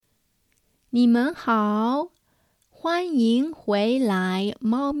你们好，欢迎回来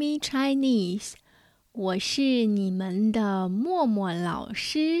猫咪 Chinese， 我是你们的默默老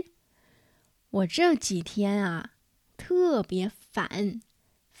师。我这几天特别烦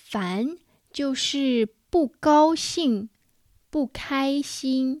就是不高兴、不开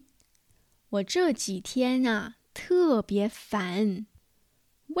心。我这几天特别烦，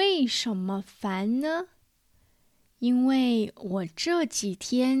为什么烦呢？因为我这几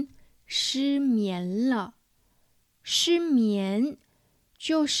天失眠了。失眠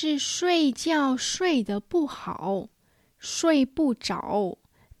就是睡觉睡得不好，睡不着。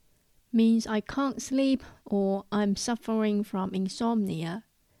Means I can't sleep or I'm suffering from insomnia.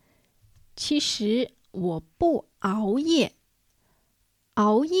 其实我不熬夜。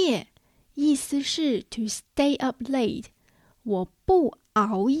熬夜意思是 to stay up late. 我不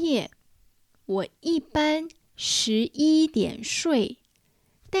熬夜。我一般11点睡，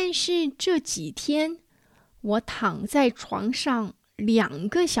但是这几天我躺在床上2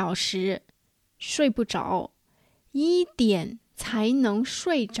个小时，睡不着，1点才能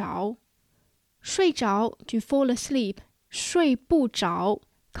睡着。睡着 to fall asleep， 睡不着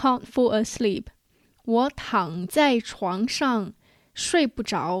can't fall asleep。 我躺在床上睡不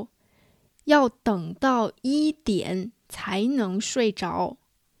着，要等到1点才能睡着。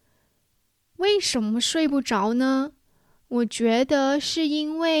为什么睡不着呢？我觉得是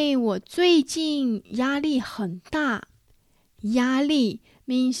因为我最近压力很大。压力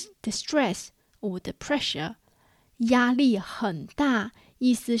means the stress or the pressure. 压力很大，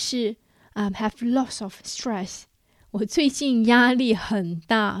意思是have lots of stress. 我最近压力很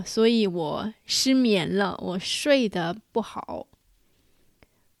大，所以我失眠了，我睡得不好。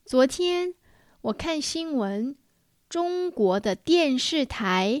昨天我看新闻，中国的电视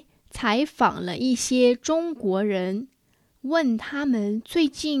台采访了一些中国人，问他们最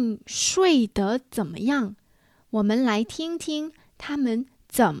近睡得怎么样。我们来听听他们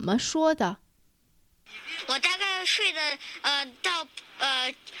怎么说的。我大概睡的到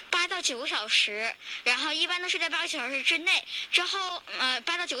8到9个小时，然后一般都睡在8个小时之内。之后8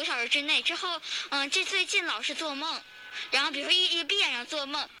到9个小时之内之后，这最近老是做梦，然后比如说一闭眼要做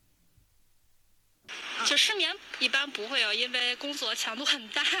梦。就失眠一般不会有，因为工作强度很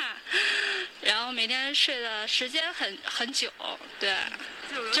大，然后每天睡的时间很久，对，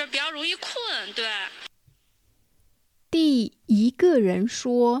就是比较容易困，对。第一个人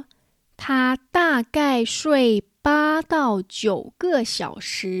说，他大概睡8到9个小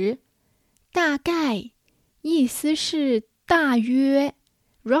时，大概意思是大约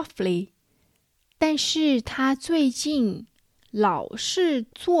roughly， 但是他最近老是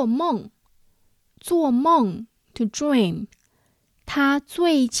做梦。做梦 to dream， 他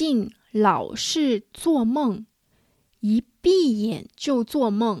最近老是做梦，一闭眼就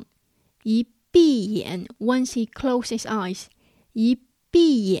做梦，一闭眼 once he closes his eyes， 一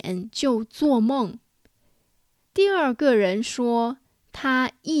闭眼就做梦。第二个人说，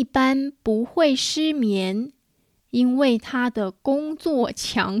他一般不会失眠，因为他的工作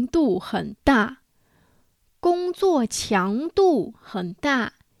强度很大。工作强度很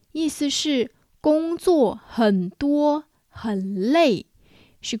大，意思是工作很多，很累。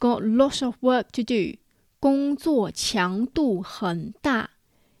She got lots of work to do. 工作强度很大，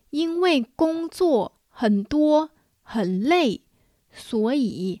因为工作很多，很累，所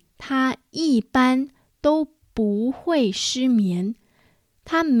以她一般都不会失眠。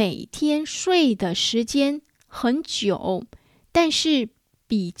她每天睡的时间很久，但是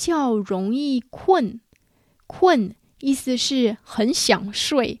比较容易困。困意思是很想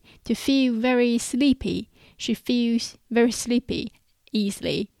睡 to feel very sleepy. She feels very sleepy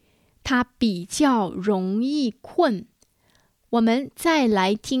easily. 她比较容易困。我们再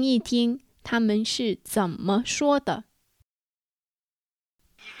来听一听他们是怎么说的。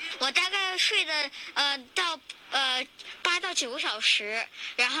我大概睡的到8到9个小时，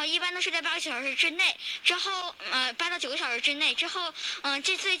然后一般都睡在8个小时之内。之后8到9个小时之内之后，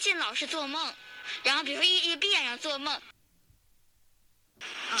这最近老是做梦，然后比如说一闭眼要做梦。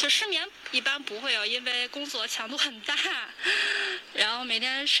就失眠一般不会有，因为工作强度很大，然后每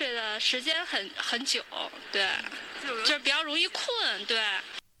天睡的时间很久，对，就是比较容易困，对。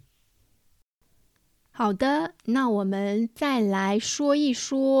好的，那我们再来说一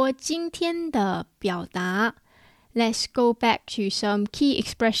说今天的表达。Let's go back to some key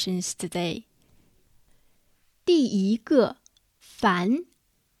expressions today. 第一个，烦，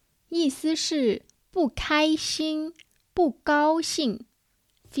意思是不开心、不高兴。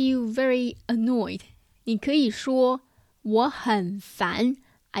Feel very annoyed. 你可以说我很烦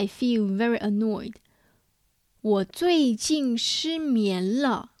I feel very annoyed. 我最近失眠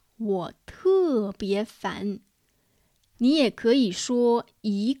了，我特别烦。你也可以说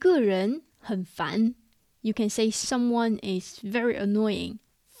一个人很烦。You can say someone is very annoying.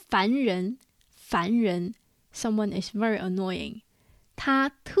 烦人，烦人。Someone is very annoying. 他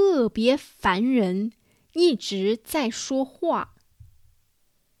特别烦人，一直在说话。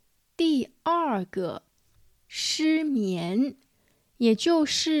第二个，失眠，也就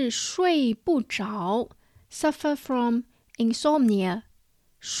是睡不着 ，suffer from insomnia，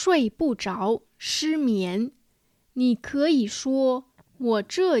 睡不着，失眠。你可以说我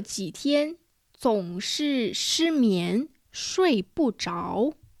这几天总是失眠，睡不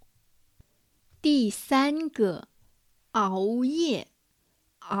着。第三个，熬夜，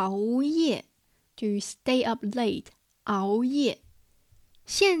熬夜 to stay up late， 熬夜。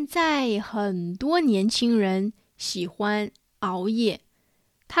现在很多年轻人喜欢熬夜，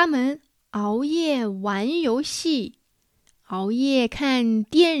他们熬夜玩游戏，熬夜看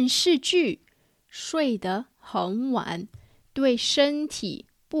电视剧，睡得很晚，对身体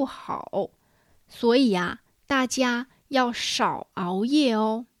不好。所以啊，大家要少熬夜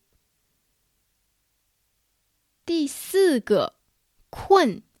哦。第四个，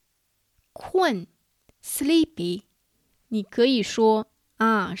困，困 sleepy。你可以说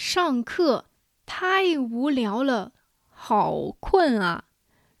啊，上课太无聊了，好困啊！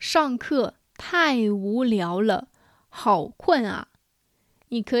上课太无聊了，好困啊！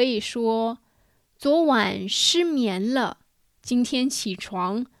你可以说昨晚失眠了，今天起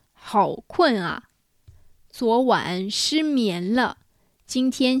床好困啊！昨晚失眠了，今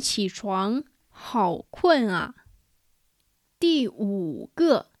天起床好困啊！第五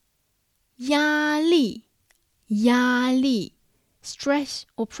个，压力，压力 stress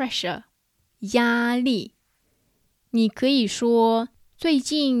or pressure， 压力。你可以说最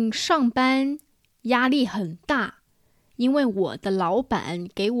近上班压力很大，因为我的老板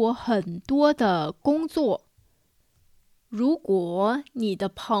给我很多的工作。如果你的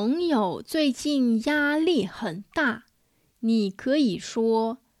朋友最近压力很大，你可以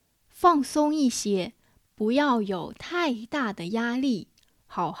说放松一些，不要有太大的压力，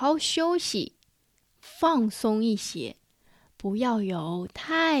好好休息。放松一些，不要有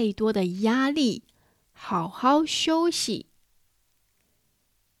太多的压力，好好休息。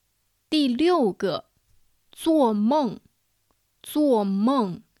第六个，做梦，做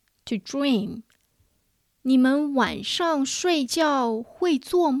梦 to dream。你们晚上睡觉会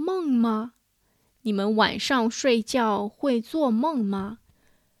做梦吗？你们晚上睡觉会做梦吗？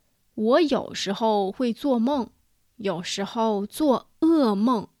我有时候会做梦，有时候做噩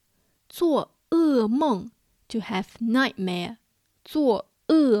梦。做噩梦 to have nightmare， 做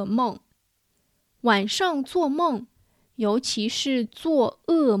噩梦。晚上做梦，尤其是做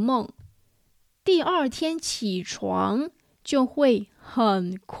噩梦，第二天起床就会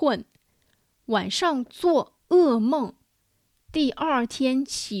很困。晚上做噩梦，第二天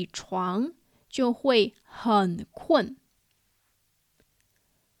起床就会很困。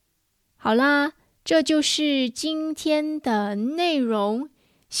好啦，这就是今天的内容，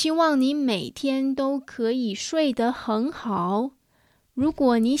希望你每天都可以睡得很好。如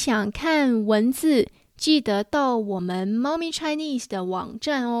果你想看文字，记得到我们 Mommy Chinese 的网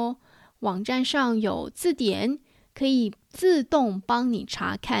站哦，网站上有字典，可以自动帮你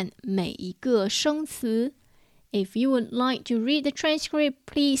查看每一个生词。If you would like to read the transcript,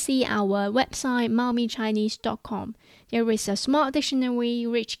 please see our website mommychinese.com. There is a smart dictionary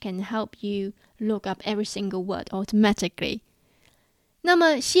which can help you look up every single word automatically. 那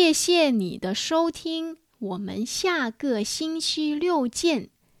么谢谢你的收听，我们下个星期六见，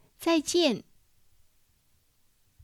再见。